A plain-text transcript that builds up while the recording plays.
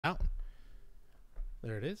Out.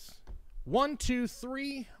 There it is. 1, 2,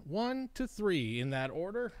 3. 1 to 3 in that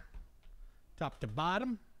order. Top to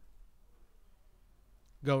bottom.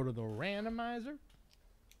 Go to the randomizer.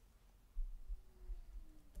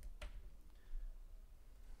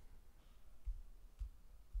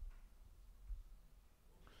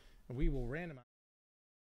 And we will randomize.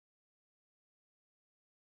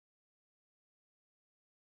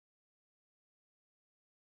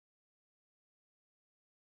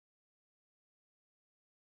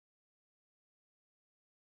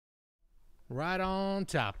 Right on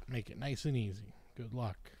top. Make it nice and easy. Good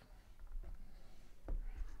luck.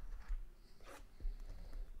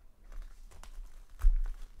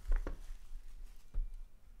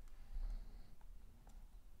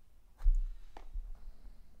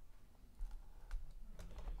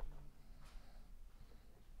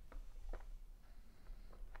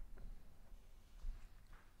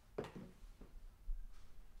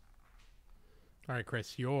 All right,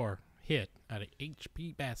 Chris, your hit out of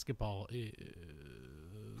HP basketball is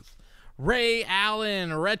Ray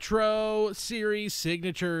Allen Retro Series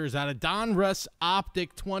Signatures out of Donruss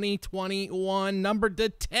Optic 2021, number to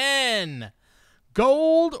 10.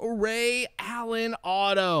 Gold Ray Allen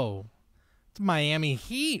Auto. It's Miami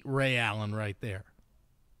Heat Ray Allen right there.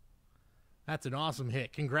 That's an awesome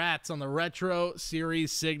hit. Congrats on the Retro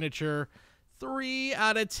Series Signature. 3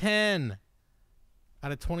 out of 10.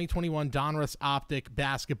 Out of 2021 Donruss Optic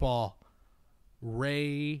basketball,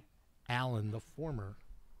 Ray Allen, the former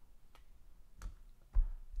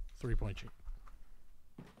three-point shooter.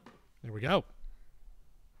 There we go.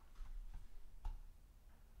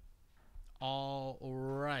 All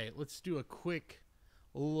right, let's do a quick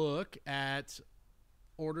look at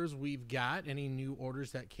orders we've got. Any new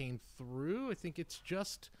orders that came through? I think it's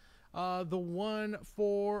just the one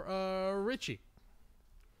for Richie.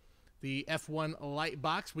 The F1 light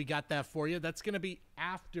box, we got that for you. That's going to be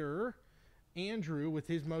after Andrew with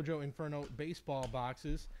his Mojo Inferno baseball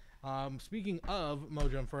boxes. Speaking of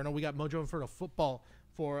Mojo Inferno, we got Mojo Inferno football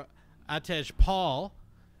for Atej Paul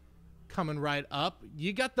coming right up.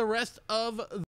 You got the rest of